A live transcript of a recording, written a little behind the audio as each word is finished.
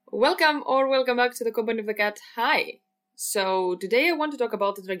Welcome back to the Company of the Cat. Hi! So, today I want to talk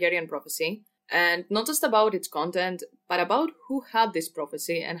about the Targaryen prophecy, and not just about its content, but about who had this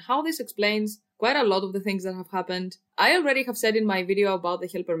prophecy and how this explains quite a lot of the things that have happened. I already have said in my video about the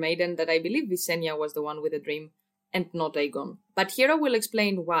Helper Maiden that I believe Visenya was the one with the dream, and not Aegon. But here I will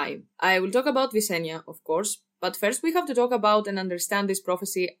explain why. I will talk about Visenya, of course, but first we have to talk about and understand this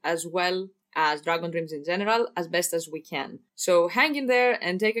prophecy as well as dragon dreams in general as best as we can. So hang in there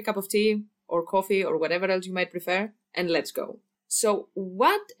and take a cup of tea or coffee or whatever else you might prefer, and let's go. So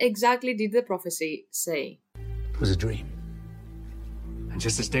what exactly did the prophecy say? It was a dream. And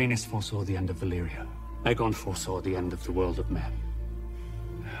just as Daenerys foresaw the end of Valyria, Aegon foresaw the end of the world of men.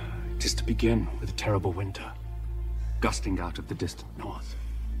 It is to begin with a terrible winter, gusting out of the distant north.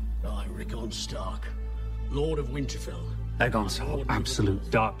 I, Rickon Stark, Lord of Winterfell. Aegon saw absolute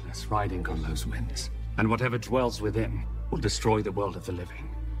darkness riding on those winds, and whatever dwells within will destroy the world of the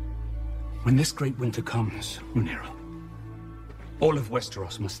living. When this great winter comes, Rhaenyra, all of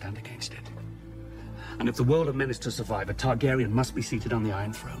Westeros must stand against it. And if the world of men is to survive, a Targaryen must be seated on the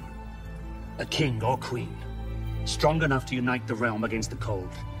Iron Throne. A king or queen, strong enough to unite the realm against the cold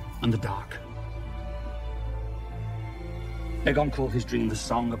and the dark. Aegon called his dream the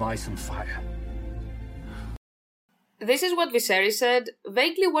Song of Ice and Fire. This is what Viserys said,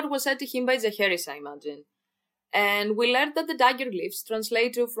 vaguely what was said to him by Jaehaerys, I imagine. And we learned that the dagger glyphs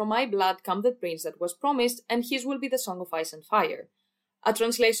translate to "From my blood come the prince that was promised, and his will be the Song of Ice and Fire." A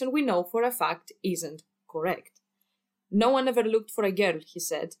translation we know for a fact isn't correct. No one ever looked for a girl, he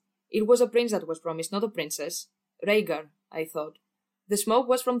said. It was a prince that was promised, not a princess. Rhaegar, I thought. The smoke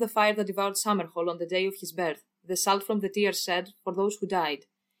was from the fire that devoured Summerhall on the day of his birth. The salt from the tears said, "For those who died."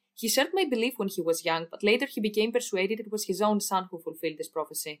 He shared my belief when he was young, but later he became persuaded it was his own son who fulfilled this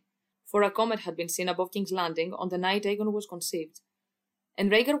prophecy. For a comet had been seen above King's Landing on the night Aegon was conceived.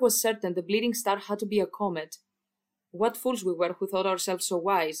 And Rhaegar was certain the bleeding star had to be a comet. What fools we were who thought ourselves so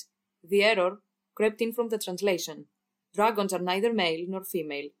wise. The error crept in from the translation. Dragons are neither male nor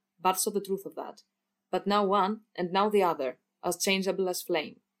female, but saw the truth of that. But now one, and now the other, as changeable as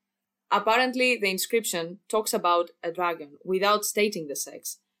flame. Apparently, the inscription talks about a dragon, without stating the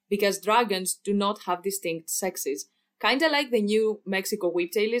sex, because dragons do not have distinct sexes, kinda like the new Mexico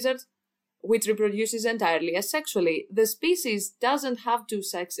whiptail lizard, which reproduces entirely asexually. The species doesn't have two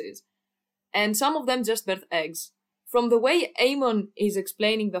sexes, and some of them just birth eggs. From the way Aemon is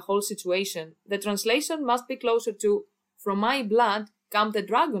explaining the whole situation, the translation must be closer to "From my blood come the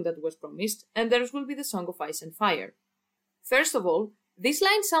dragon that was promised, and theirs will be the Song of Ice and Fire." First of all, this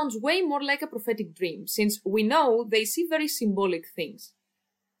line sounds way more like a prophetic dream, since we know they see very symbolic things.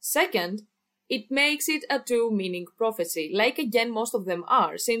 Second, it makes it a two-meaning prophecy, like again most of them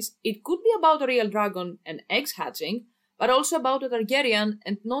are, since it could be about a real dragon and eggs hatching, but also about a Targaryen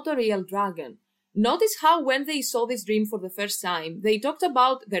and not a real dragon. Notice how when they saw this dream for the first time, they talked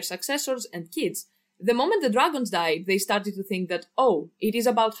about their successors and kids. The moment the dragons died, they started to think that, oh, it is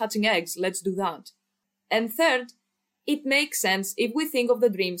about hatching eggs, let's do that. And third, it makes sense if we think of the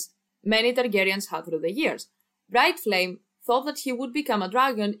dreams many Targaryens had through the years. Bright Flame thought that he would become a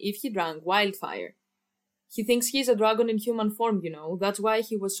dragon if he drank wildfire. He thinks he's a dragon in human form, that's why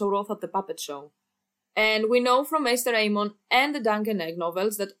he was so wroth at the puppet show. And we know from Maester Aemon and the Dunk and Egg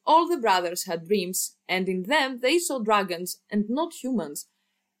novels that all the brothers had dreams, and in them they saw dragons and not humans.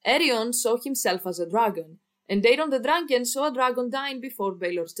 Aerion saw himself as a dragon, and Daeron the Drunken saw a dragon dying before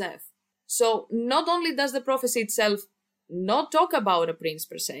Baelor's death. So not only does the prophecy itself not talk about a prince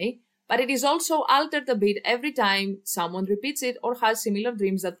per se, but it is also altered a bit every time someone repeats it or has similar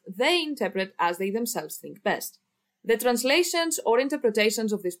dreams that they interpret as they themselves think best. The translations or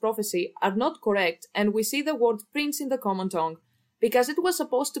interpretations of this prophecy are not correct, and we see the word prince in the common tongue because it was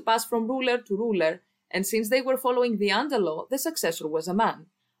supposed to pass from ruler to ruler, and since they were following the Underlaw, the successor was a man.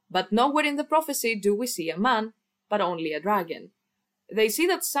 But nowhere in the prophecy do we see a man, but only a dragon. They see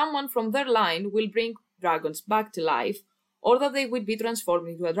that someone from their line will bring dragons back to life, or that they would be transformed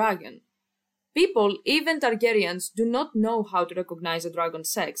into a dragon. People, even Targaryens, do not know how to recognize a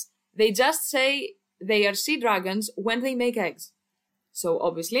dragon's sex. They just say they are sea dragons when they make eggs. So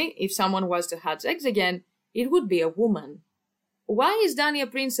obviously, if someone was to hatch eggs again, it would be a woman. Why is Dany a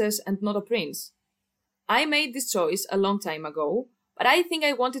princess and not a prince? I made this choice a long time ago, but I think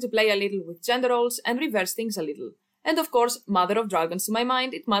I wanted to play a little with gender roles and reverse things a little. And of course, Mother of Dragons to my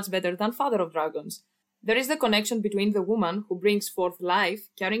mind, it's much better than Father of Dragons. There is the connection between the woman who brings forth life,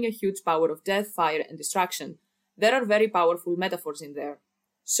 carrying a huge power of death, fire, and destruction. There are very powerful metaphors in there.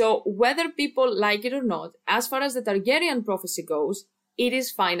 So, whether people like it or not, as far as the Targaryen prophecy goes, it is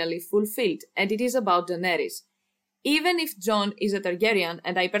finally fulfilled, and it is about Daenerys. Even if Jon is a Targaryen,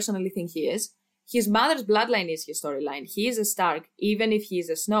 and I personally think he is, his mother's bloodline is his storyline. He is a Stark, even if he is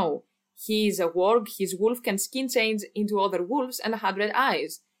a Snow. He is a warg, his wolf can skin change into other wolves and 100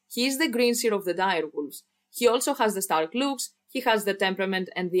 eyes. He is the green seer of the dire wolves. He also has the Stark looks, he has the temperament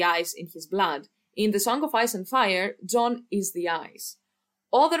and the ice in his blood. In the Song of Ice and Fire, Jon is the ice.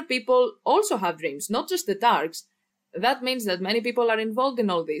 Other people also have dreams, not just the Targs. That means that many people are involved in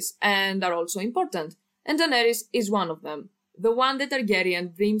all this and are also important. And Daenerys is one of them, the one the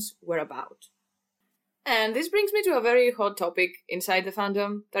Targaryen dreams were about. And this brings me to a very hot topic inside the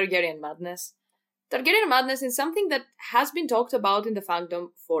fandom, Targaryen madness. Targaryen madness is something that has been talked about in the fandom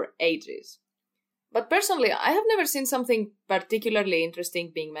for ages. But personally, I have never seen something particularly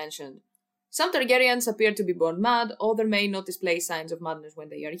interesting being mentioned. Some Targaryens appear to be born mad, others may not display signs of madness when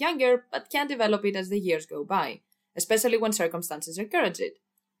they are younger, but can develop it as the years go by, especially when circumstances encourage it.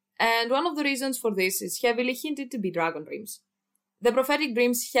 And one of the reasons for this is heavily hinted to be dragon dreams. The prophetic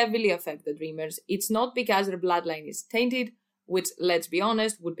dreams heavily affect the dreamers. It's not because their bloodline is tainted, which, let's be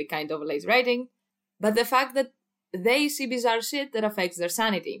honest, would be kind of lazy writing, but the fact that they see bizarre shit that affects their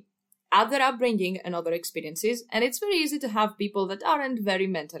sanity, add their upbringing and other experiences, and it's very easy to have people that aren't very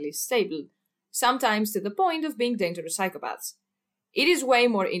mentally stable, sometimes to the point of being dangerous psychopaths. It is way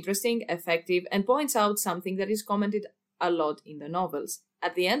more interesting, effective, and points out something that is commented a lot in the novels.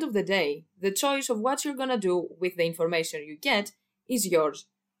 At the end of the day, the choice of what you're gonna do with the information you get is yours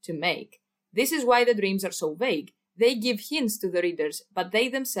to make. This is why the dreams are so vague. They give hints to the readers, but they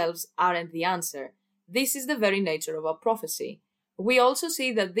themselves aren't the answer. This is the very nature of a prophecy. We also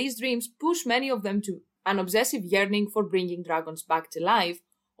see that these dreams push many of them to an obsessive yearning for bringing dragons back to life,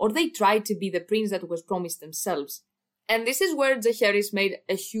 or they try to be the prince that was promised themselves. And this is where Jaehaerys made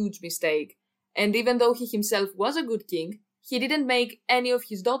a huge mistake. And even though he himself was a good king, he didn't make any of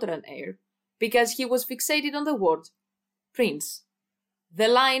his daughter an heir, because he was fixated on the word prince. The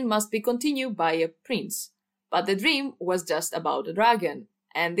line must be continued by a prince, but the dream was just about a dragon,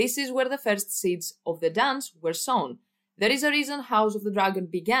 and this is where the first seeds of the dance were sown. There is a reason House of the Dragon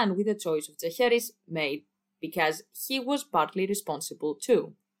began with the choice of Jaehaerys made, because he was partly responsible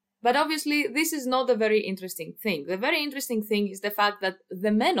too. But obviously, this is not the very interesting thing. The very interesting thing is the fact that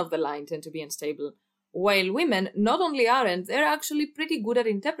the men of the line tend to be unstable, while women not only aren't, they're actually pretty good at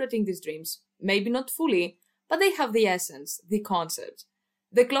interpreting these dreams. Maybe not fully, but they have the essence, the concept.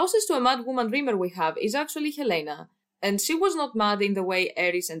 The closest to a mad woman dreamer we have is actually Helaena, and she was not mad in the way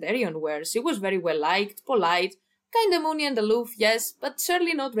Aerys and Aegon were. She was very well liked, polite, kinda moony and aloof, yes, but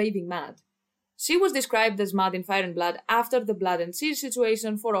surely not raving mad. She was described as mad in Fire and Blood after the Blood and Siege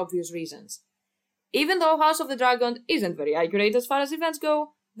situation for obvious reasons. Even though House of the Dragon isn't very accurate as far as events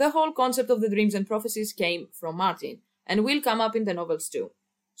go, the whole concept of the dreams and prophecies came from Martin, and will come up in the novels too.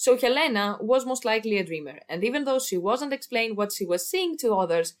 So Helaena was most likely a dreamer, and even though she wasn't explained what she was seeing to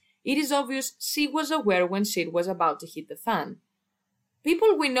others, it is obvious she was aware when shit was about to hit the fan.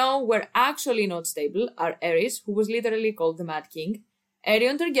 People we know were actually not stable are Aerys, who was literally called the Mad King,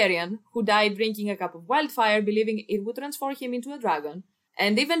 Aegon Targaryen, who died drinking a cup of wildfire believing it would transform him into a dragon,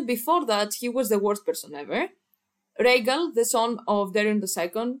 and even before that he was the worst person ever. Rhaegal, the son of Daeron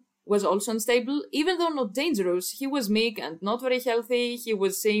II, was also unstable. Even though not dangerous, he was meek and not very healthy. He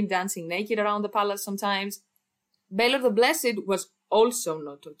was seen dancing naked around the palace sometimes. Baelor the Blessed was also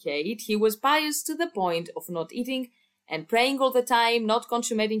not okay. He was pious to the point of not eating and praying all the time, not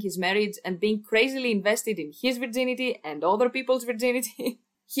consummating his marriage, and being crazily invested in his virginity and other people's virginity.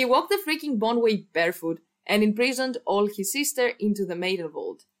 He walked the freaking Bonway barefoot and imprisoned all his sister into the Maiden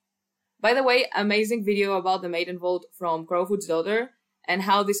Vault. By the way, amazing video about the Maiden Vault from Crowfoot's daughter, and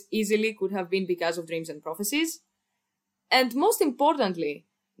how this easily could have been because of dreams and prophecies. And most importantly,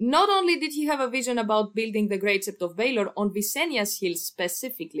 not only did he have a vision about building the Great Sept of Baelor on Visenya's hill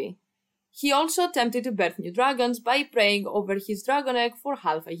specifically, he also attempted to birth new dragons by praying over his dragon egg for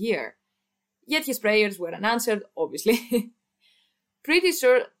half a year. Yet his prayers were unanswered, obviously. Pretty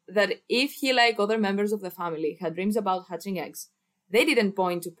sure that if he, like other members of the family, had dreams about hatching eggs, they didn't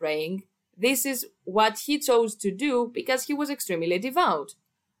point to praying. This is what he chose to do because he was extremely devout.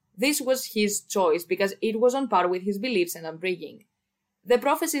 This was his choice because it was on par with his beliefs and upbringing. The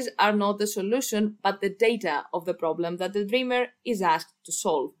prophecies are not the solution, but the data of the problem that the dreamer is asked to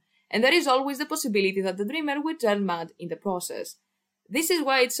solve, and there is always the possibility that the dreamer will turn mad in the process. This is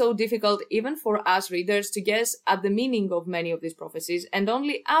why it's so difficult even for us readers to guess at the meaning of many of these prophecies, and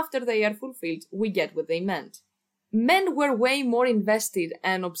only after they are fulfilled we get what they meant. Men were way more invested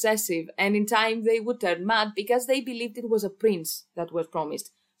and obsessive, and in time they would turn mad because they believed it was a prince that was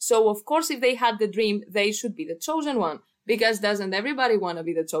promised. So of course if they had the dream, they should be the chosen one, because doesn't everybody want to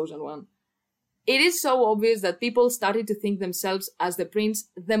be the chosen one? It is so obvious that people started to think themselves as the prince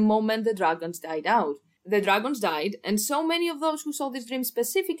the moment the dragons died out. The dragons died, and so many of those who saw this dream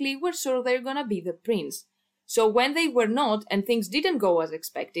specifically were sure they're gonna be the prince. So when they were not, and things didn't go as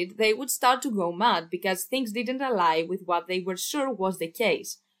expected, they would start to go mad because things didn't align with what they were sure was the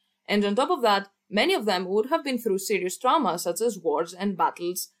case. And on top of that, many of them would have been through serious trauma such as wars and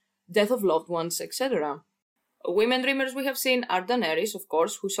battles, death of loved ones, etc. Women dreamers we have seen are Daenerys, of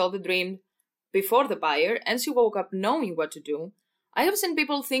course, who saw the dream before the pyre, and she woke up knowing what to do. I have seen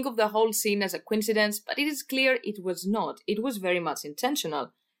people think of the whole scene as a coincidence, but it is clear it was not. It was very much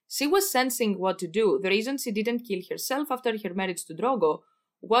intentional. She was sensing what to do. The reason she didn't kill herself after her marriage to Drogo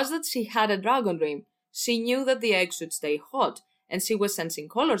was that she had a dragon dream. She knew that the eggs should stay hot, and she was sensing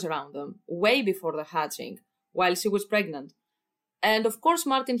colors around them, way before the hatching, while she was pregnant. And of course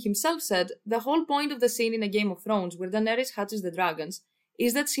Martin himself said, the whole point of the scene in A Game of Thrones where Daenerys hatches the dragons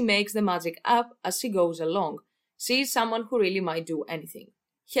is that she makes the magic up as she goes along. She is someone who really might do anything.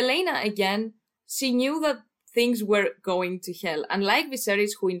 Helaena, again, she knew that things were going to hell, unlike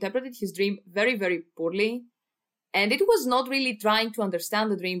Viserys, who interpreted his dream very, very poorly. And it was not really trying to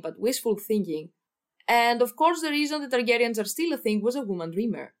understand the dream, but wishful thinking. And of course, the reason the Targaryens are still a thing was a woman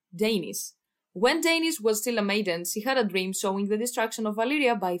dreamer, Daenerys. When Daenerys was still a maiden, she had a dream showing the destruction of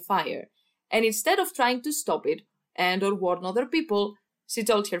Valyria by fire. And instead of trying to stop it, and or warn other people, she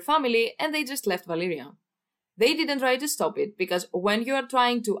told her family, and they just left Valyria. They didn't try to stop it, because when you are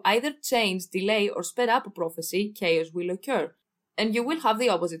trying to either change, delay, or speed up a prophecy, chaos will occur, and you will have the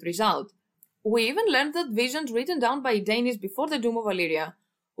opposite result. We even learned that visions written down by Daenerys before the doom of Valyria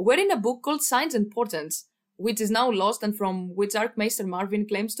were in a book called Signs and Portents, which is now lost and from which Archmaester Marvin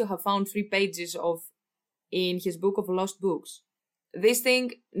claims to have found 3 pages of in his book of lost books. This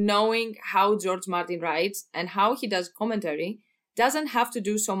thing, knowing how George Martin writes and how he does commentary, doesn't have to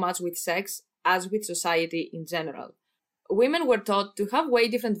do so much with sex as with society in general. Women were taught to have way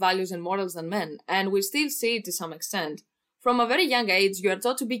different values and morals than men, and we still see it to some extent. From a very young age, you are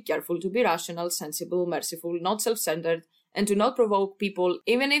taught to be careful, to be rational, sensible, merciful, not self-centered, and to not provoke people,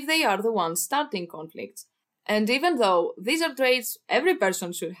 even if they are the ones starting conflicts. And even though these are traits every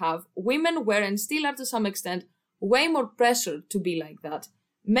person should have, women were and still are to some extent way more pressured to be like that.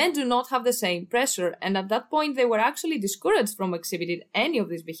 Men do not have the same pressure, and at that point they were actually discouraged from exhibiting any of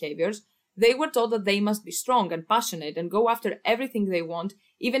these behaviors. They were taught that they must be strong and passionate and go after everything they want,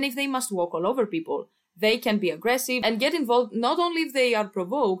 even if they must walk all over people. They can be aggressive and get involved not only if they are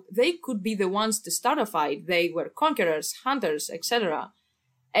provoked, they could be the ones to start a fight. They were conquerors, hunters, etc.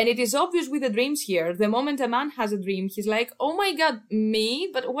 And it is obvious with the dreams here. The moment a man has a dream, he's like, oh my god, me?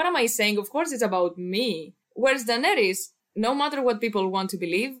 But what am I saying? Of course it's about me. Whereas Daenerys, no matter what people want to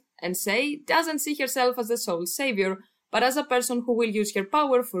believe and say, doesn't see herself as the sole savior, but as a person who will use her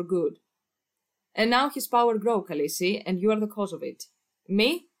power for good. And now his power grow, Khaleesi, and you are the cause of it.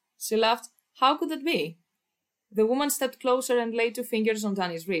 Me? She laughed. How could that be? The woman stepped closer and laid 2 fingers on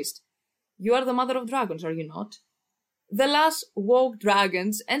Dany's wrist. You are the mother of dragons, are you not? The lass woke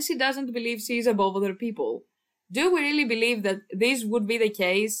dragons, and she doesn't believe she is above other people. Do we really believe that this would be the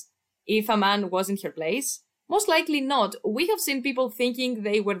case if a man was in her place? Most likely not. We have seen people thinking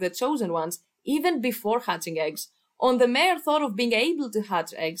they were the chosen ones, even before hatching eggs. On the mere thought of being able to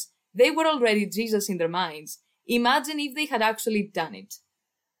hatch eggs, they were already Jesus in their minds. Imagine if they had actually done it.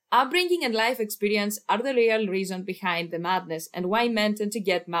 Upbringing and life experience are the real reason behind the madness and why men tend to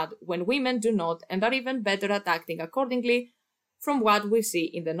get mad when women do not and are even better at acting accordingly from what we see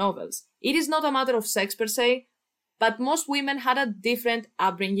in the novels. It is not a matter of sex per se, but most women had a different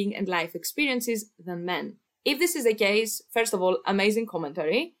upbringing and life experiences than men. If this is the case, first of all, amazing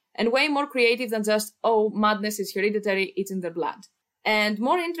commentary, and way more creative than just, oh, madness is hereditary, it's in their blood. And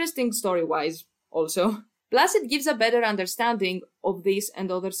more interesting story-wise, also. Plus, it gives a better understanding of this and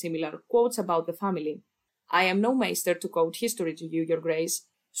other similar quotes about the family. I am no maester to quote history to you, your grace.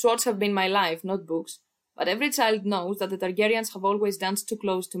 Swords have been my life, not books. But every child knows that the Targaryens have always danced too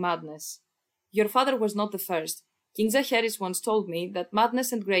close to madness. Your father was not the first. King Jaehaerys once told me that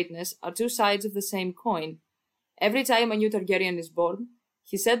madness and greatness are 2 sides of the same coin. Every time a new Targaryen is born,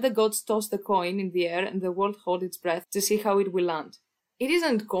 he said the gods toss the coin in the air and the world hold its breath to see how it will land. It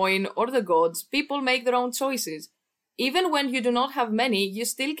isn't coin or the gods, people make their own choices. Even when you do not have many, you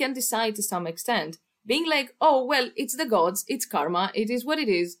still can decide to some extent. Being like, oh, well, it's the gods, it's karma, it is what it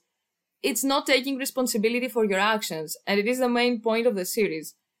is. It's not taking responsibility for your actions, and it is the main point of the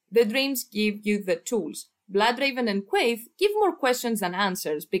series. The dreams give you the tools. Bloodraven and Quaithe give more questions than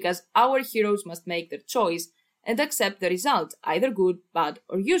answers, because our heroes must make their choice and accept the result, either good, bad,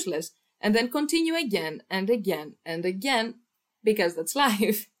 or useless, and then continue again and again and again, because that's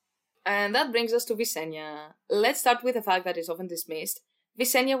life. And that brings us to Visenya. Let's start with the fact that is often dismissed.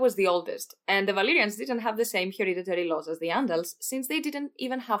 Visenya was the oldest, and the Valyrians didn't have the same hereditary laws as the Andals, since they didn't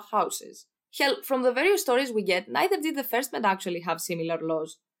even have houses. Hell, from the various stories we get, neither did the First Men actually have similar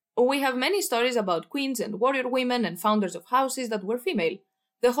laws. We have many stories about queens and warrior women and founders of houses that were female.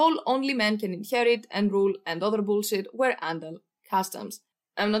 The whole only men can inherit and rule and other bullshit were Andal customs.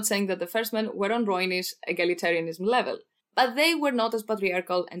 I'm not saying that the First Men were on Roynish egalitarianism level, but they were not as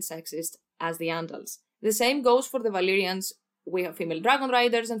patriarchal and sexist as the Andals. The same goes for the Valyrians. We have female dragon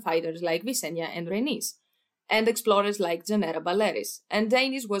riders and fighters like Visenya and Rhaenys, and explorers like Genera Balleris, and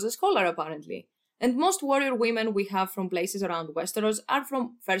Daenerys was a scholar apparently. And most warrior women we have from places around Westeros are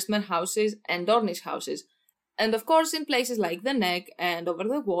from First Men houses and Dornish houses. And of course, in places like the Neck and Over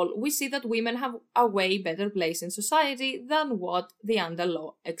the Wall, we see that women have a way better place in society than what the Andal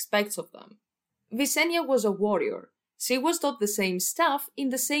law expects of them. Visenya was a warrior. She was taught the same stuff in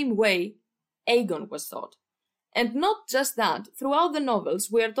the same way Aegon was taught. And not just that, throughout the novels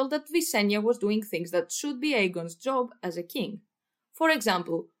we are told that Visenya was doing things that should be Aegon's job as a king. For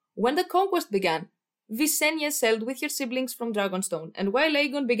example, when the conquest began, Visenya sailed with her siblings from Dragonstone, and while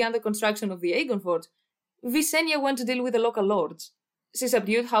Aegon began the construction of the Aegon fort, Visenya went to deal with the local lords. She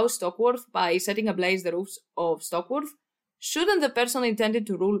subdued House Stockworth by setting ablaze the roofs of Stockworth. Shouldn't the person intended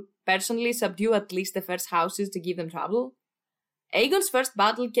to rule personally subdue at least the first houses to give them trouble? Aegon's first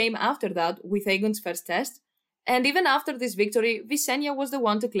battle came after that, with Aegon's first test, and even after this victory, Visenya was the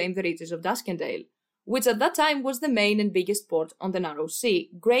one to claim the reaches of Duskendale, which at that time was the main and biggest port on the Narrow Sea,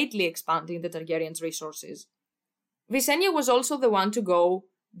 greatly expanding the Targaryens' resources. Visenya was also the one to go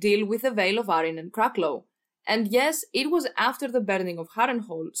deal with the Vale of Arryn and Cracklow. And yes, it was after the burning of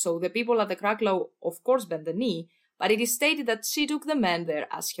Harrenhal, so the people at the Cracklow of course bent the knee, but it is stated that she took the men there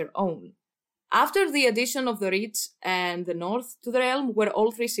as her own. After the addition of the Reach and the North to the realm, where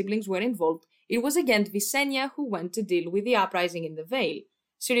all three siblings were involved, it was again Visenya who went to deal with the uprising in the Vale.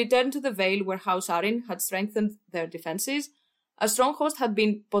 She returned to the Vale where House Arryn had strengthened their defences. A strong host had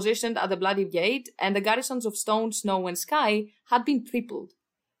been positioned at the Bloody Gate, and the garrisons of Stone, Snow and Sky had been tripled.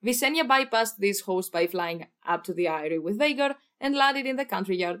 Visenya bypassed this host by flying up to the Eyrie with Vhagar and landed in the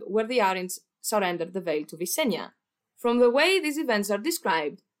country yard where the Arryns surrendered the Vale to Visenya. From the way these events are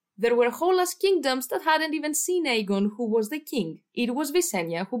described, there were whole-ass kingdoms that hadn't even seen Aegon, who was the king. It was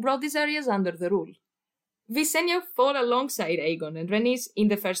Visenya who brought these areas under the rule. Visenya fought alongside Aegon and Rhaenys in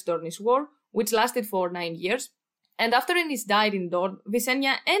the First Dornish War, which lasted for 9 years, and after Rhaenys died in Dorne,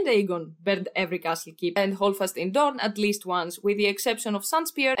 Visenya and Aegon burned every castle keep and holdfast in Dorne at least once, with the exception of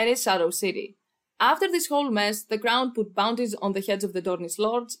Sunspear and its Shadow City. After this whole mess, the crown put bounties on the heads of the Dornish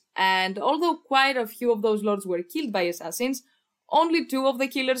lords, and although quite a few of those lords were killed by assassins, only 2 of the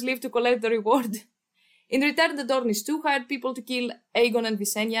killers lived to collect the reward. In return, the Dornish too hired people to kill Aegon and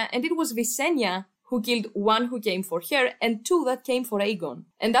Visenya, and it was Visenya who killed 1 who came for her and 2 that came for Aegon.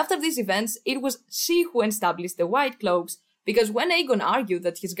 And after these events, it was she who established the White Cloaks, because when Aegon argued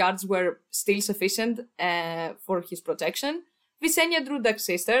that his guards were still sufficient for his protection, Visenya drew Duck's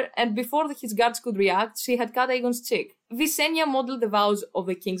sister, and before his guards could react, she had cut Aegon's cheek. Visenya modeled the vows of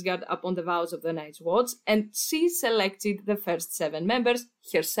the Kingsguard upon the vows of the Night's Watch, and she selected the first 7 members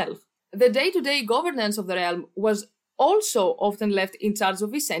herself. The day-to-day governance of the realm was also often left in charge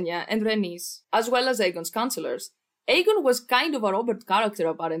of Visenya and Rhaenys, as well as Aegon's councillors. Aegon was kind of a Robert character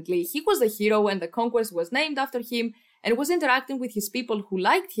apparently. He was the hero and the conquest was named after him and was interacting with his people who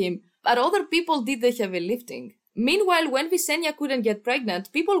liked him, but other people did the heavy lifting. Meanwhile, when Visenya couldn't get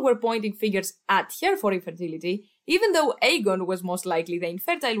pregnant, people were pointing fingers at her for infertility, even though Aegon was most likely the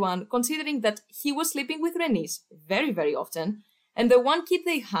infertile one, considering that he was sleeping with Rhaenys very, very often, and the one kid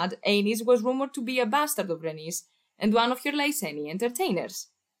they had, Aenys, was rumored to be a bastard of Rhaenys and one of her Lyseni entertainers.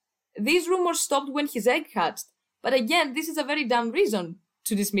 These rumors stopped when his egg hatched, but again, this is a very dumb reason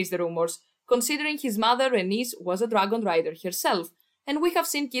to dismiss the rumors, considering his mother, Rhaenys, was a dragon rider herself, and we have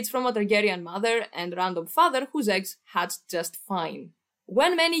seen kids from a Targaryen mother and random father whose eggs hatched just fine.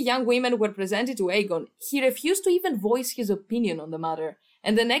 When many young women were presented to Aegon, he refused to even voice his opinion on the matter,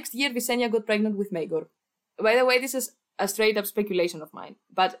 and the next year Visenya got pregnant with Maegor. By the way, this is a straight-up speculation of mine,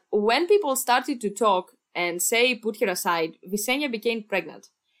 but when people started to talk and say put her aside, Visenya became pregnant,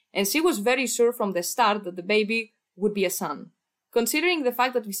 and she was very sure from the start that the baby would be a son. Considering the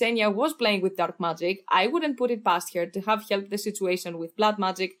fact that Visenya was playing with dark magic, I wouldn't put it past her to have helped the situation with blood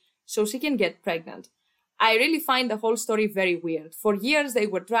magic so she can get pregnant. I really find the whole story very weird. For years they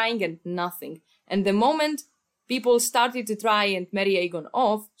were trying and nothing, and the moment people started to try and marry Aegon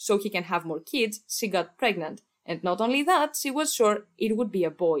off so he can have more kids, she got pregnant. And not only that, she was sure it would be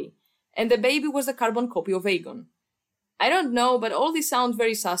a boy. And the baby was a carbon copy of Aegon. I don't know, but all this sounds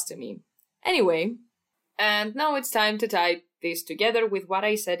very sus to me. Anyway, and now it's time to tie this together with what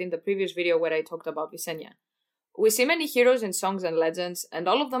I said in the previous video where I talked about Visenya. We see many heroes in songs and legends, and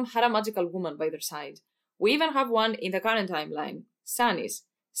all of them had a magical woman by their side. We even have one in the current timeline, Stannis.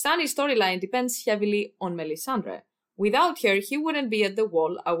 Stannis' storyline depends heavily on Melisandre. Without her, he wouldn't be at the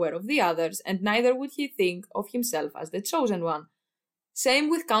wall aware of the others, and neither would he think of himself as the chosen one. Same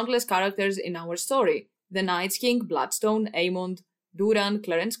with countless characters in our story. The Night's King, Bloodstone, Aemond, Duran,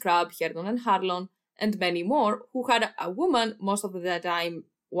 Clarence Crabb, Herdon and Harlon, and many more who had a woman, most of the time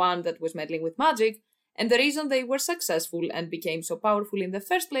one that was meddling with magic, and the reason they were successful and became so powerful in the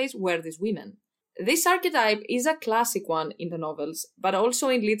first place were these women. This archetype is a classic one in the novels, but also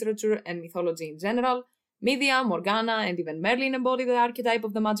in literature and mythology in general. Medea, Morgana, and even Merlin embody the archetype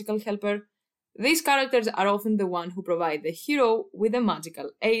of the magical helper. These characters are often the one who provide the hero with the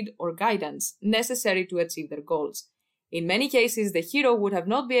magical aid or guidance necessary to achieve their goals. In many cases, the hero would have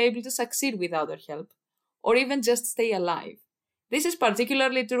not been able to succeed without their help, or even just stay alive. This is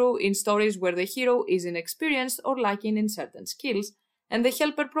particularly true in stories where the hero is inexperienced or lacking in certain skills, and the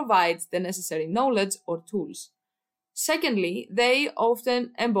helper provides the necessary knowledge or tools. Secondly, they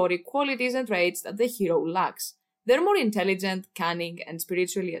often embody qualities and traits that the hero lacks. They're more intelligent, cunning, and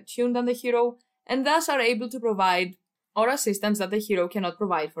spiritually attuned than the hero, and thus are able to provide or assistance that the hero cannot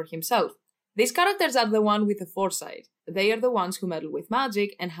provide for himself. These characters are the ones with the foresight. They are the ones who meddle with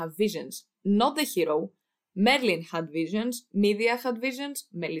magic and have visions, not the hero. Merlin had visions, Medea had visions,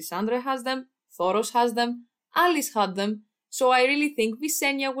 Melisandre has them, Thoros has them, Alice had them, so I really think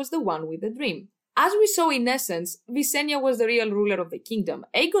Visenya was the one with the dream. As we saw in essence, Visenya was the real ruler of the kingdom.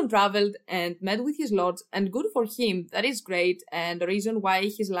 Aegon travelled and met with his lords, and good for him, that is great, and the reason why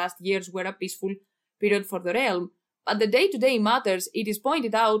his last years were a peaceful period for the realm. But the day-to-day matters, it is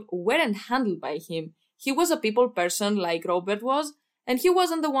pointed out, weren't handled by him. He was a people person like Robert was, and he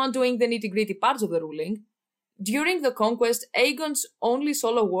wasn't the one doing the nitty-gritty parts of the ruling. During the conquest, Aegon's only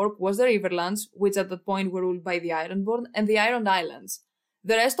solo work was the Riverlands, which at that point were ruled by the Ironborn, and the Iron Islands.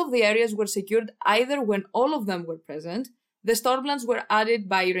 The rest of the areas were secured either when all of them were present, the Stormlands were added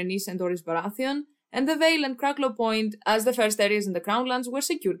by Rhaenys and Doris Baratheon, and the Vale and Cracklow Point as the first areas in the Crownlands were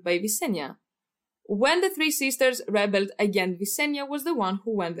secured by Visenya. When the three sisters rebelled again, Visenya was the one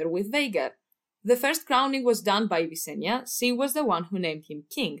who went there with Vhagar. The first crowning was done by Visenya. She was the one who named him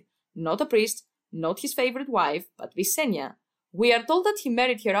king, not a priest, not his favorite wife, but Visenya. We are told that he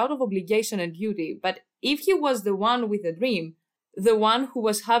married her out of obligation and duty, but if he was the one with the dream, the one who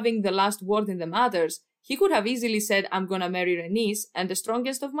was having the last word in the matters, he could have easily said, I'm gonna marry Rhaenys, and the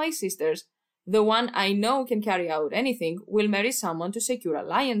strongest of my sisters, the one I know can carry out anything, will marry someone to secure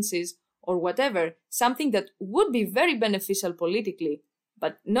alliances, or whatever, something that would be very beneficial politically.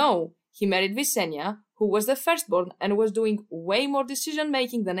 But no, he married Visenya, who was the firstborn and was doing way more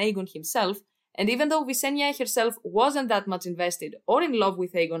decision-making than Aegon himself, and even though Visenya herself wasn't that much invested or in love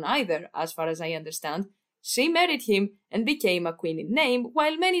with Aegon either, as far as I understand, she married him and became a queen in name,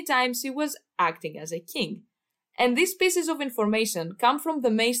 while many times he was acting as a king. And these pieces of information come from the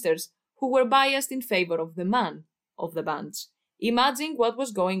maesters who were biased in favor of the man of the bunch, imagining what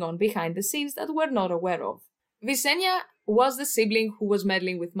was going on behind the scenes that we're not aware of. Visenya was the sibling who was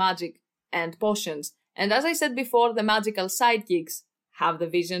meddling with magic and potions, and as I said before, the magical sidekicks have the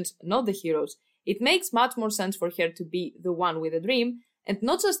visions, not the heroes. It makes much more sense for her to be the one with a dream, and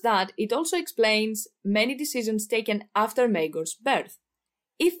not just that, it also explains many decisions taken after Maegor's birth.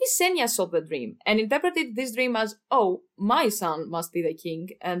 If Visenya saw the dream and interpreted this dream as, oh, my son must be the king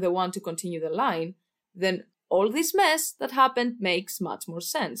and the one to continue the line, then all this mess that happened makes much more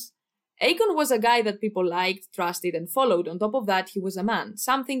sense. Aegon was a guy that people liked, trusted, and followed. On top of that, he was a man,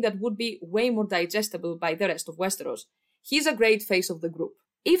 something that would be way more digestible by the rest of Westeros. He's a great face of the group.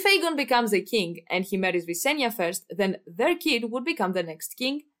 If Aegon becomes a king and he marries Visenya first, then their kid would become the next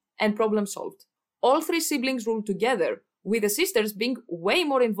king, and problem solved. All three siblings ruled together, with the sisters being way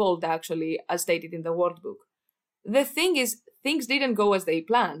more involved actually, as stated in the word book. The thing is, things didn't go as they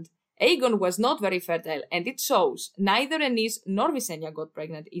planned. Aegon was not very fertile, and it shows. Neither Rhaenys nor Visenya got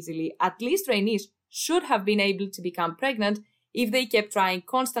pregnant easily. At least Rhaenys should have been able to become pregnant if they kept trying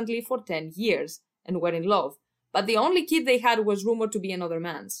constantly for 10 years and were in love. But the only kid they had was rumored to be another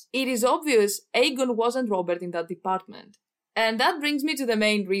man's. It is obvious Aegon wasn't Robert in that department. And that brings me to the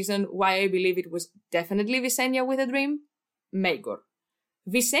main reason why I believe it was definitely Visenya with a dream. Maegor.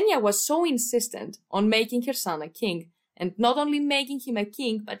 Visenya was so insistent on making her son a king, and not only making him a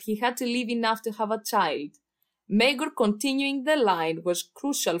king, but he had to live enough to have a child. Maegor continuing the line was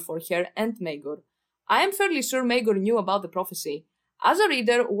crucial for her and Maegor. I am fairly sure Maegor knew about the prophecy. As a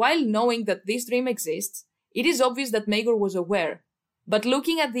reader, while knowing that this dream exists, It is obvious that Maegor was aware, but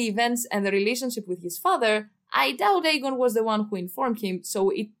looking at the events and the relationship with his father, I doubt Aegon was the one who informed him, so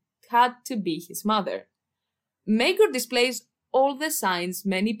it had to be his mother. Maegor displays all the signs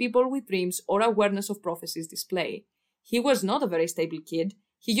many people with dreams or awareness of prophecies display. He was not a very stable kid.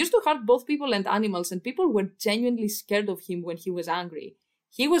 He used to hurt both people and animals, and people were genuinely scared of him when he was angry.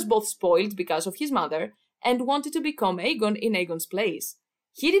 He was both spoiled because of his mother and wanted to become Aegon in Aegon's place.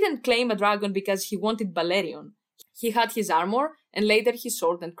 He didn't claim a dragon because he wanted Balerion. He had his armor and later his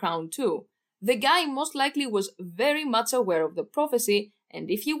sword and crown too. The guy most likely was very much aware of the prophecy, and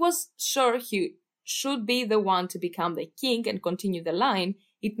if he was sure he should be the one to become the king and continue the line,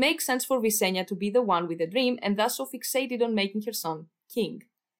 it makes sense for Visenya to be the one with the dream and thus so fixated on making her son king.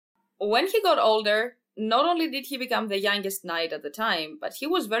 When he got older, not only did he become the youngest knight at the time, but he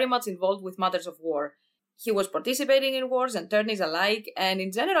was very much involved with matters of war. He was participating in wars and tourneys alike, and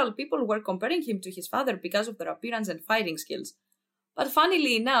in general people were comparing him to his father because of their appearance and fighting skills. But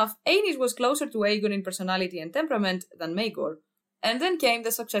funnily enough, Aenys was closer to Aegon in personality and temperament than Maegor. And then came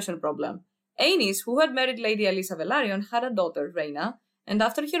the succession problem. Aenys, who had married Lady Alyssa Velaryon, had a daughter, Rhaena, and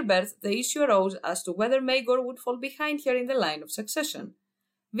after her birth the issue arose as to whether Maegor would fall behind her in the line of succession.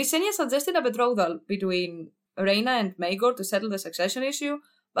 Visenya suggested a betrothal between Rhaena and Maegor to settle the succession issue,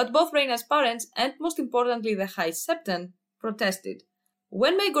 but both Rhaena's parents, and most importantly the High Septon, protested.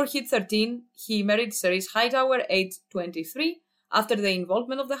 When Maegor hit 13, he married Cerys Hightower, aged 23, after the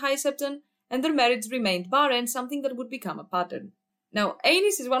involvement of the High Septon, and their marriage remained barren, something that would become a pattern. Now,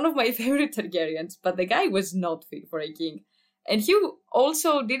 Aenys is one of my favorite Targaryens, but the guy was not fit for a king. And he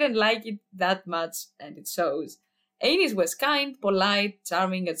also didn't like it that much, and it shows. Aenys was kind, polite,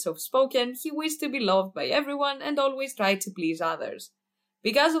 charming, and soft-spoken. He wished to be loved by everyone and always tried to please others.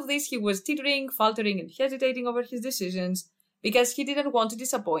 Because of this, he was tittering, faltering, and hesitating over his decisions, because he didn't want to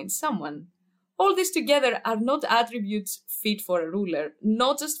disappoint someone. All these together are not attributes fit for a ruler,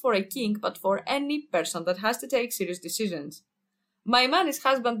 not just for a king, but for any person that has to take serious decisions. My man is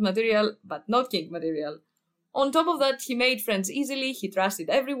husband material, but not king material. On top of that, he made friends easily, he trusted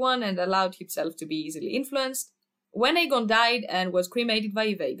everyone, and allowed himself to be easily influenced. When Aegon died and was cremated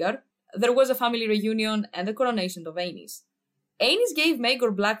by Vhagar, there was a family reunion and the coronation of Aenys. Aenys gave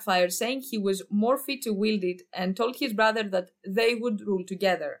Maegor Blackfyre, saying he was more fit to wield it, and told his brother that they would rule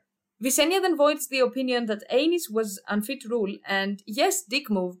together. Visenya then voiced the opinion that Aenys was unfit to rule, and yes, dick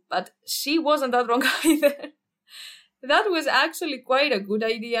move, but she wasn't that wrong either. That was actually quite a good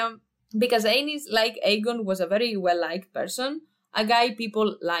idea, because Aenys, like Aegon, was a very well-liked person, a guy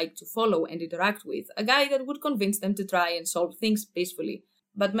people like to follow and interact with, a guy that would convince them to try and solve things peacefully.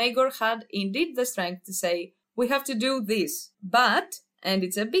 But Maegor had indeed the strength to say, we have to do this. But, and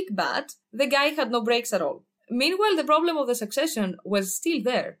it's a big but, the guy had no brakes at all. Meanwhile, the problem of the succession was still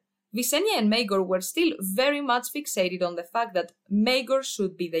there. Visenya and Maegor were still very much fixated on the fact that Maegor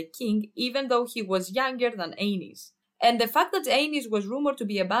should be the king, even though he was younger than Aenys. And the fact that Aenys was rumored to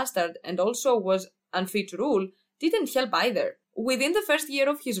be a bastard and also was unfit to rule didn't help either. Within the first year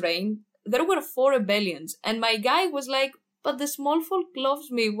of his reign, there were 4 rebellions, and my guy was like, but the small folk loves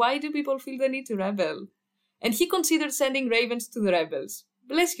me, why do people feel the need to rebel? And he considered sending ravens to the rebels.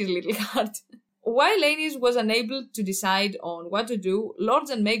 Bless his little heart. While Aenys was unable to decide on what to do, Lords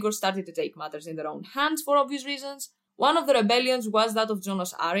and Maegor started to take matters in their own hands for obvious reasons. One of the rebellions was that of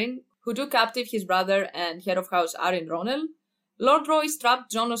Jonas Arryn, who took captive his brother and head of House Arryn Ronel. Lord Royce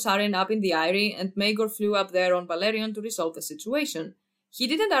trapped Jonas Arryn up in the Eyrie, and Maegor flew up there on Balerion to resolve the situation. He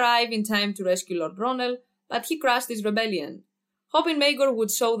didn't arrive in time to rescue Lord Ronel, but he crushed his rebellion. Hoping Maegor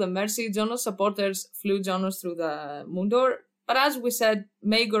would show them mercy, Jonas' supporters flew Jonas through the Moondoor, but as we said,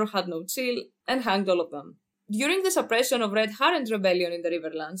 Maegor had no chill and hanged all of them. During the suppression of Red Harren's rebellion in the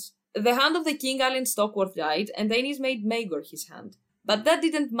Riverlands, the hand of the King Alyn Stockworth died, and Aenys made Maegor his hand. But that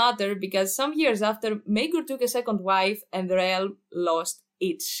didn't matter, because some years after, Maegor took a second wife and the realm lost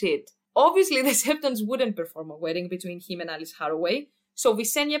its shit. Obviously, the Septons wouldn't perform a wedding between him and Alice Harroway, so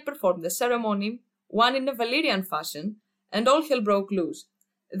Visenya performed the ceremony, one in a Valyrian fashion, and all hell broke loose.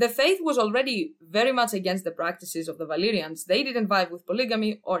 The faith was already very much against the practices of the Valyrians. They didn't vibe with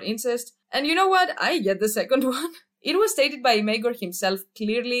polygamy or incest, and you know what? I get the second one. It was stated by Maegor himself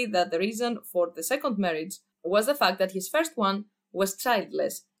clearly that the reason for the second marriage was the fact that his first one was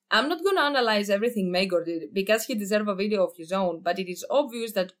childless. I'm not gonna analyze everything Maegor did, because he deserves a video of his own, but it is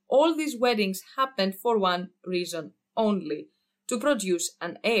obvious that all these weddings happened for one reason only, to produce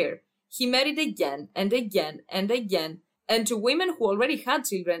an heir. He married again and again and again, and to women who already had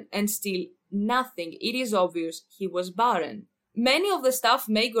children, and still nothing. It is obvious he was barren. Many of the stuff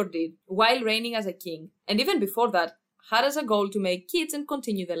Maegor did while reigning as a king, and even before that, had as a goal to make kids and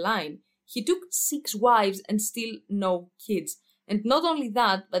continue the line. He took 6 wives and still no kids. And not only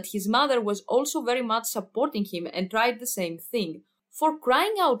that, but his mother was also very much supporting him and tried the same thing. For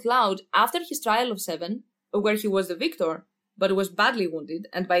crying out loud, after his trial of 7, where he was the victor, but was badly wounded,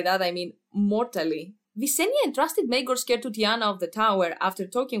 and by that I mean mortally, Visenya entrusted Maegor's care to Tiana of the Tower after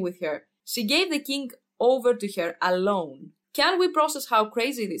talking with her. She gave the king over to her alone. Can we process how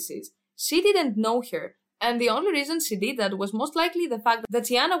crazy this is? She didn't know her, and the only reason she did that was most likely the fact that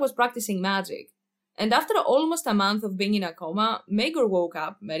Tiana was practicing magic. And after almost a month of being in a coma, Maegor woke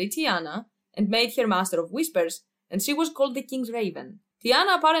up, married Tiana, and made her Master of Whispers, and she was called the King's Raven.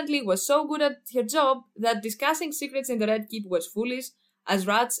 Tiana apparently was so good at her job that discussing secrets in the Red Keep was foolish, as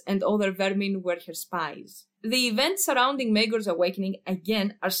rats and other vermin were her spies. The events surrounding Maegor's awakening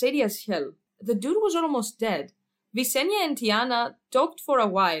again are shady as hell. The dude was almost dead. Visenya and Tiana talked for a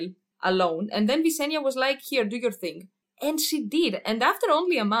while, alone, and then Visenya was like, here, do your thing. And she did, and after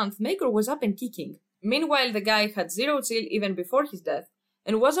only a month, Maegor was up and kicking. Meanwhile, the guy had zero chill even before his death,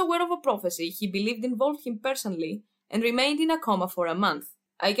 and was aware of a prophecy he believed involved him personally, and remained in a coma for a month.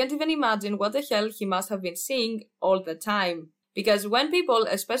 I can't even imagine what the hell he must have been seeing all the time. Because when people,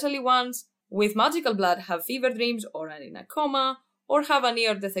 especially ones with magical blood, have fever dreams or are in a coma, or have a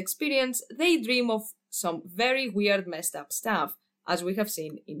near-death experience, they dream of some very weird messed up stuff, as we have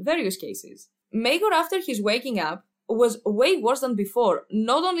seen in various cases. Maegor, after his waking up, was way worse than before.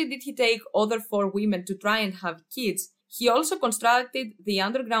 Not only did he take other 4 women to try and have kids, he also constructed the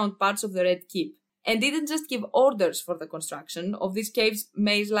underground parts of the Red Keep, and didn't just give orders for the construction of these caves,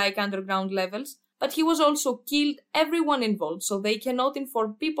 maze-like underground levels, but he was also killed everyone involved so they cannot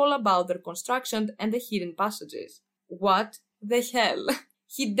inform people about their construction and the hidden passages. What the hell?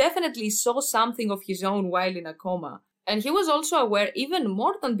 He definitely saw something of his own while in a coma. And he was also aware, even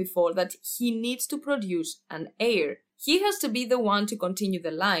more than before, that he needs to produce an heir. He has to be the one to continue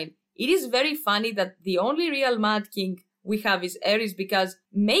the line. It is very funny that the only real Mad King we have is Aerys, because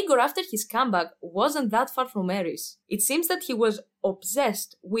Maegor, after his comeback, wasn't that far from Aerys. It seems that he was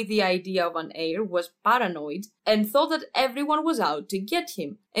obsessed with the idea of an heir, was paranoid, and thought that everyone was out to get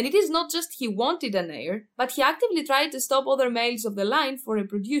him. And it is not just he wanted an heir, but he actively tried to stop other males of the line from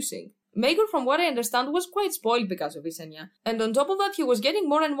reproducing. Maegor, from what I understand, was quite spoiled because of Visenya, and on top of that he was getting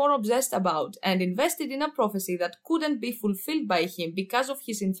more and more obsessed about and invested in a prophecy that couldn't be fulfilled by him because of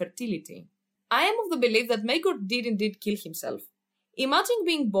his infertility. I am of the belief that Maegor did indeed kill himself. Imagine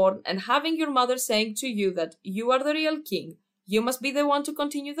being born and having your mother saying to you that you are the real king, you must be the one to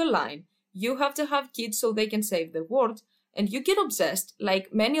continue the line, you have to have kids so they can save the world, and you get obsessed,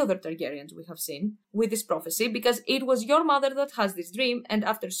 like many other Targaryens we have seen, with this prophecy because it was your mother that has this dream, and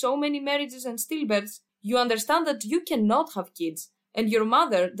after so many marriages and stillbirths, you understand that you cannot have kids, and your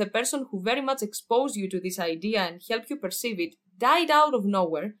mother, the person who very much exposed you to this idea and helped you perceive it, died out of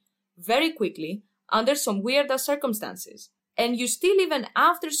nowhere, very quickly, under some weird-ass circumstances. And you still, even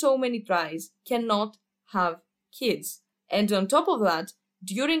after so many tries, cannot have kids. And on top of that,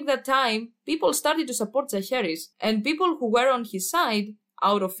 during that time, people started to support Jaehaerys, and people who were on his side,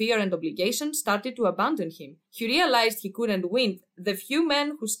 out of fear and obligation, started to abandon him. He realized he couldn't win. The few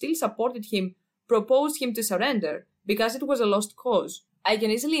men who still supported him proposed him to surrender, because it was a lost cause. I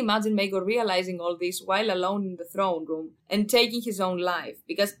can easily imagine Maegor realizing all this while alone in the throne room and taking his own life,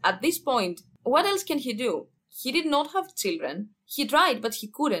 because at this point, what else can he do? He did not have children. He tried, but he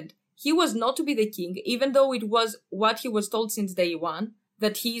couldn't. He was not to be the king, even though it was what he was told since day one,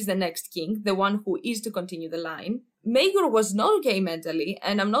 that he is the next king, the one who is to continue the line. Maegor was not okay mentally,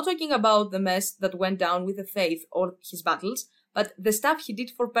 and I'm not talking about the mess that went down with the faith or his battles, but the stuff he did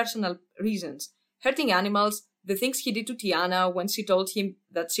for personal reasons. Hurting animals, the things he did to Tiana when she told him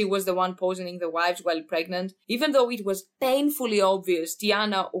that she was the one poisoning the wives while pregnant, even though it was painfully obvious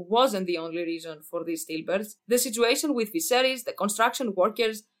Tiana wasn't the only reason for these stillbirths. The situation with Viserys, the construction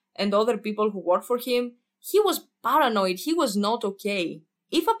workers, and other people who worked for him, he was paranoid, he was not okay.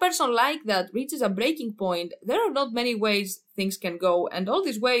 If a person like that reaches a breaking point, there are not many ways things can go, and all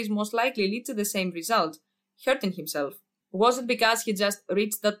these ways most likely lead to the same result, hurting himself. Was it because he just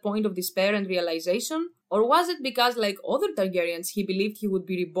reached that point of despair and realization? Or was it because, like other Targaryens, he believed he would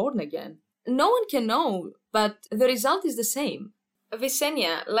be reborn again? No one can know, but the result is the same.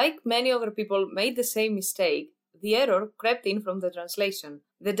 Visenya, like many other people, made the same mistake. The error crept in from the translation.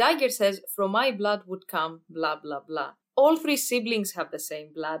 The dagger says, "From my blood would come blah blah blah." All 3 siblings have the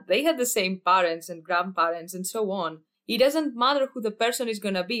same blood. They had the same parents and grandparents and so on. It doesn't matter who the person is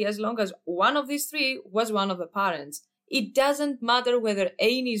gonna be as long as one of these 3 was one of the parents. It doesn't matter whether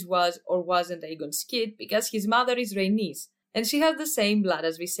Aenys was or wasn't Aegon's kid, because his mother is Rhaenys, and she had the same blood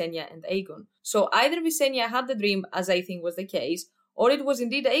as Visenya and Aegon. So either Visenya had the dream, as I think was the case, or it was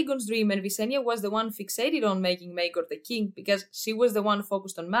indeed Aegon's dream and Visenya was the one fixated on making Maegor the king because she was the one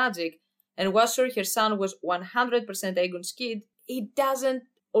focused on magic and was sure her son was 100% Aegon's kid, it doesn't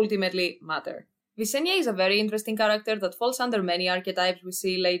ultimately matter. Visenya is a very interesting character that falls under many archetypes we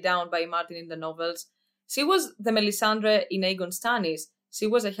see laid down by Martin in the novels. She was the Melisandre in Aegon's Stannis. She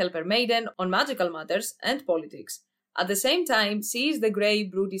was a helper maiden on magical matters and politics. At the same time, she is the grey,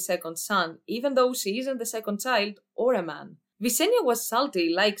 broody second son, even though she isn't the second child or a man. Visenya was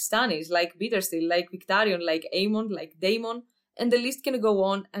salty, like Stannis, like Bittersteel, like Victarion, like Aemon, like Daemon, and the list can go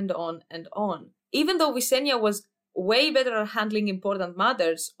on and on and on. Even though Visenya was way better at handling important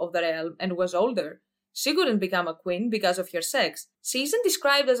matters of the realm and was older, she couldn't become a queen because of her sex. She isn't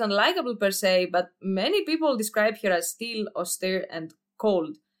described as unlikable per se, but many people describe her as still, austere, and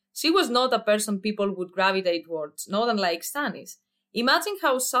cold. She was not a person people would gravitate towards, not unlike Stannis. Imagine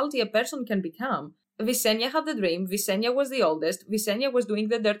how salty a person can become. Visenya had the dream, Visenya was the oldest, Visenya was doing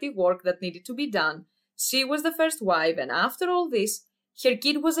the dirty work that needed to be done, she was the first wife, and after all this, her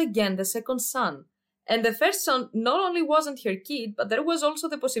kid was again the second son. And the first son not only wasn't her kid, but there was also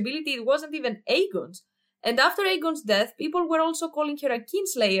the possibility it wasn't even Aegon's. And after Aegon's death, people were also calling her a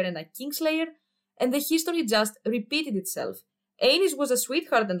kinslayer and a kingslayer, and the history just repeated itself. Aenys was a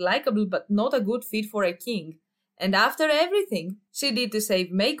sweetheart and likable, but not a good fit for a king. And after everything she did to save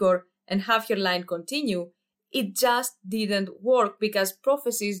Maegor and have her line continue, it just didn't work because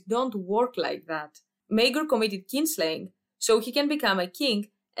prophecies don't work like that. Maegor committed kinslaying, so he can become a king,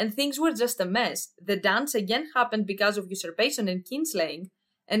 and things were just a mess. The dance again happened because of usurpation and kinslaying,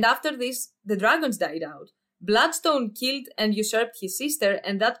 and after this, the dragons died out. Bloodstone killed and usurped his sister,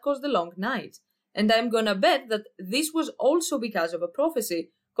 and that caused the long night. And I'm gonna bet that this was also because of a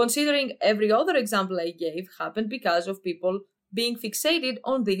prophecy, considering every other example I gave happened because of people being fixated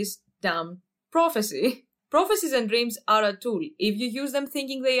on this damn prophecy. Prophecies and dreams are a tool. If you use them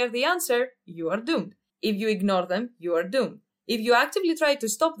thinking they are the answer, you are doomed. If you ignore them, you are doomed. If you actively try to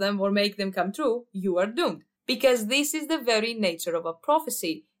stop them or make them come true, you are doomed. Because this is the very nature of a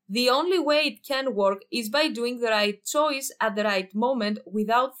prophecy. The only way it can work is by doing the right choice at the right moment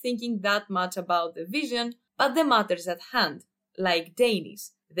without thinking that much about the vision, but the matters at hand. Like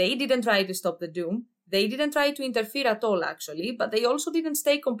Daenerys. They didn't try to stop the doom. They didn't try to interfere at all, actually, but they also didn't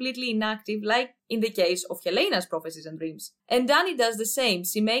stay completely inactive like in the case of Helena's prophecies and dreams. And Dany does the same.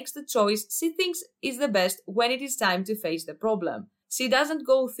 She makes the choice she thinks is the best when it is time to face the problem. She doesn't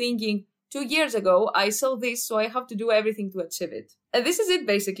go thinking, 2 years ago, I saw this, so I have to do everything to achieve it. And this is it,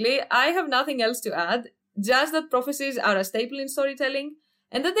 basically. I have nothing else to add, just that prophecies are a staple in storytelling,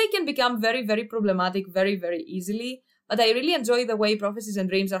 and that they can become very, very problematic very, very easily. But I really enjoy the way prophecies and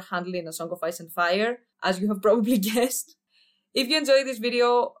dreams are handled in A Song of Ice and Fire, as you have probably guessed. If you enjoyed this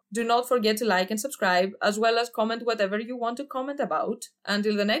video, do not forget to like and subscribe, as well as comment whatever you want to comment about.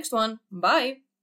 Until the next one, bye!